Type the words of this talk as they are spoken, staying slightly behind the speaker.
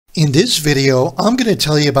In this video, I'm going to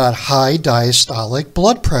tell you about high diastolic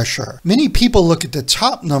blood pressure. Many people look at the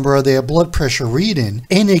top number of their blood pressure reading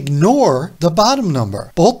and ignore the bottom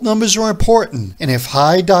number. Both numbers are important, and if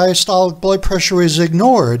high diastolic blood pressure is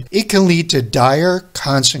ignored, it can lead to dire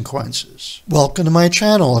consequences. Welcome to my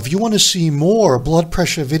channel. If you want to see more blood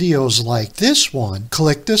pressure videos like this one,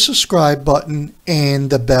 click the subscribe button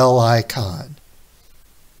and the bell icon.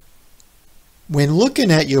 When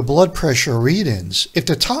looking at your blood pressure readings, if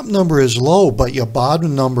the top number is low but your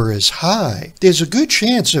bottom number is high, there's a good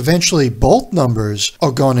chance eventually both numbers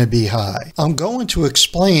are going to be high. I'm going to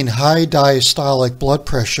explain high diastolic blood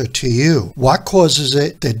pressure to you, what causes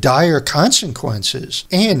it, the dire consequences,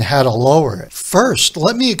 and how to lower it. First,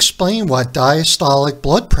 let me explain what diastolic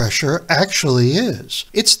blood pressure actually is.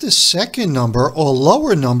 It's the second number or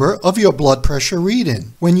lower number of your blood pressure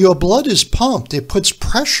reading. When your blood is pumped, it puts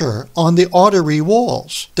pressure on the artery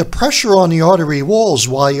walls. The pressure on the artery walls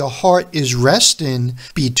while your heart is resting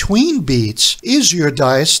between beats is your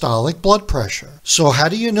diastolic blood pressure. So how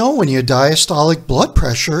do you know when your diastolic blood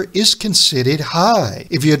pressure is considered high?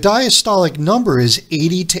 If your diastolic number is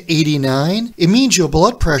 80 to 89, it means your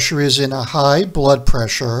blood pressure is in a high blood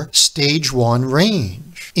pressure stage 1 range.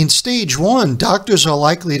 In stage 1, doctors are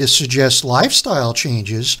likely to suggest lifestyle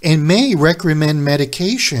changes and may recommend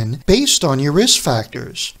medication based on your risk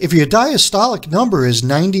factors. If your diastolic number is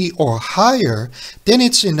 90 or higher, then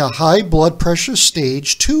it's in the high blood pressure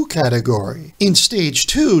stage 2 category. In stage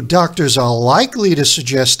 2, doctors are likely to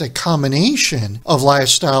suggest a combination of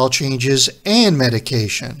lifestyle changes and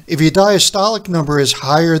medication. If your diastolic number is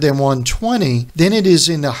higher than 120, then it is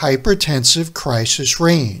in the hypertensive crisis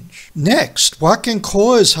range. Next, what can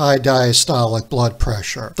cause high diastolic blood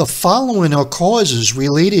pressure? The following are causes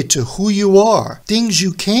related to who you are, things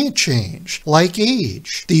you can't change, like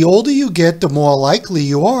age. The older you get, the more likely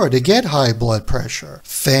you are to get high blood pressure.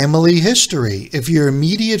 Family history. If your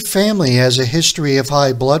immediate family has a history of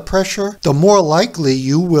high blood pressure, the more likely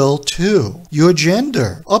you will too. Your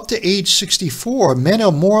gender. Up to age 64, men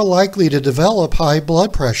are more likely to develop high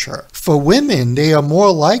blood pressure. For women, they are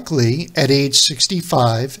more likely at age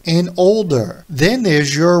 65 and older. Then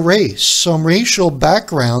there's your race. Some racial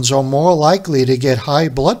backgrounds are more likely to get high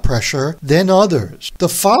blood pressure than others. The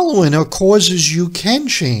following are causes you can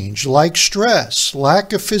change, like stress,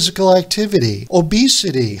 lack of physical activity,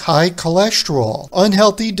 obesity, high cholesterol,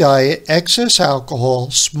 unhealthy diet, excess alcohol,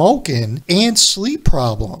 smoking, and sleep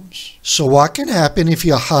problems. So what can happen if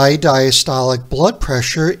your high diastolic blood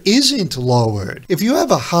pressure isn't lowered? If you have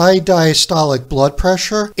a high diastolic blood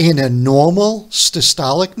pressure and a normal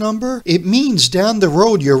systolic number, it means down the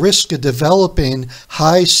road your risk of developing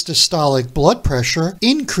high systolic blood pressure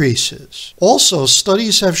increases. Also,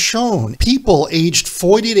 studies have shown people aged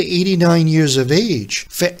 40 to 89 years of age,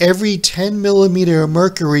 for every 10 millimeter of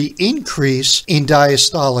mercury increase in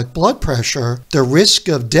diastolic blood pressure, the risk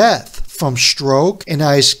of death from stroke and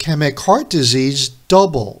ischemic heart disease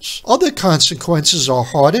doubles. Other consequences are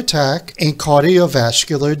heart attack and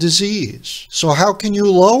cardiovascular disease. So how can you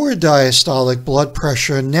lower diastolic blood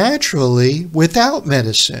pressure naturally without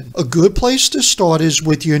medicine? A good place to start is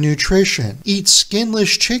with your nutrition. Eat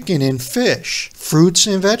skinless chicken and fish, fruits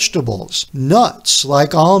and vegetables, nuts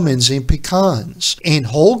like almonds and pecans, and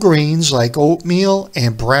whole grains like oatmeal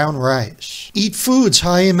and brown rice. Eat foods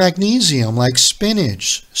high in magnesium like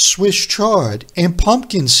spinach, Swiss chard, and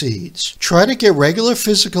pumpkin seeds. Try to get regular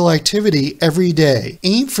physical activity every day.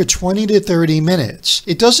 Aim for 20 to 30 minutes.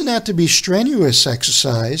 It doesn't have to be strenuous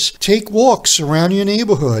exercise. Take walks around your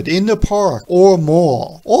neighborhood, in the park, or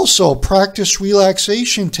mall. Also, practice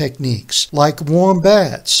relaxation techniques like warm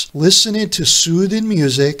baths, listening to soothing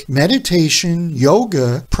music, meditation,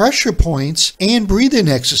 yoga, pressure points, and breathing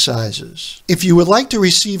exercises. If you would like to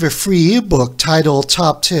receive a free ebook titled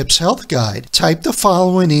Top Tips Health Guide, type the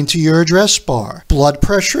following into your address bar: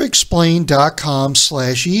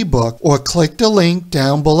 bloodpressureexplained.com/ebook, or click the link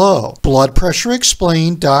down below,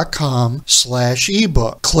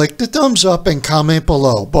 bloodpressureexplained.com/ebook. Click the thumbs up and comment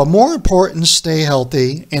below. But more important, stay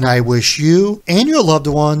healthy, and I wish you and your loved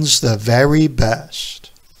ones the very best.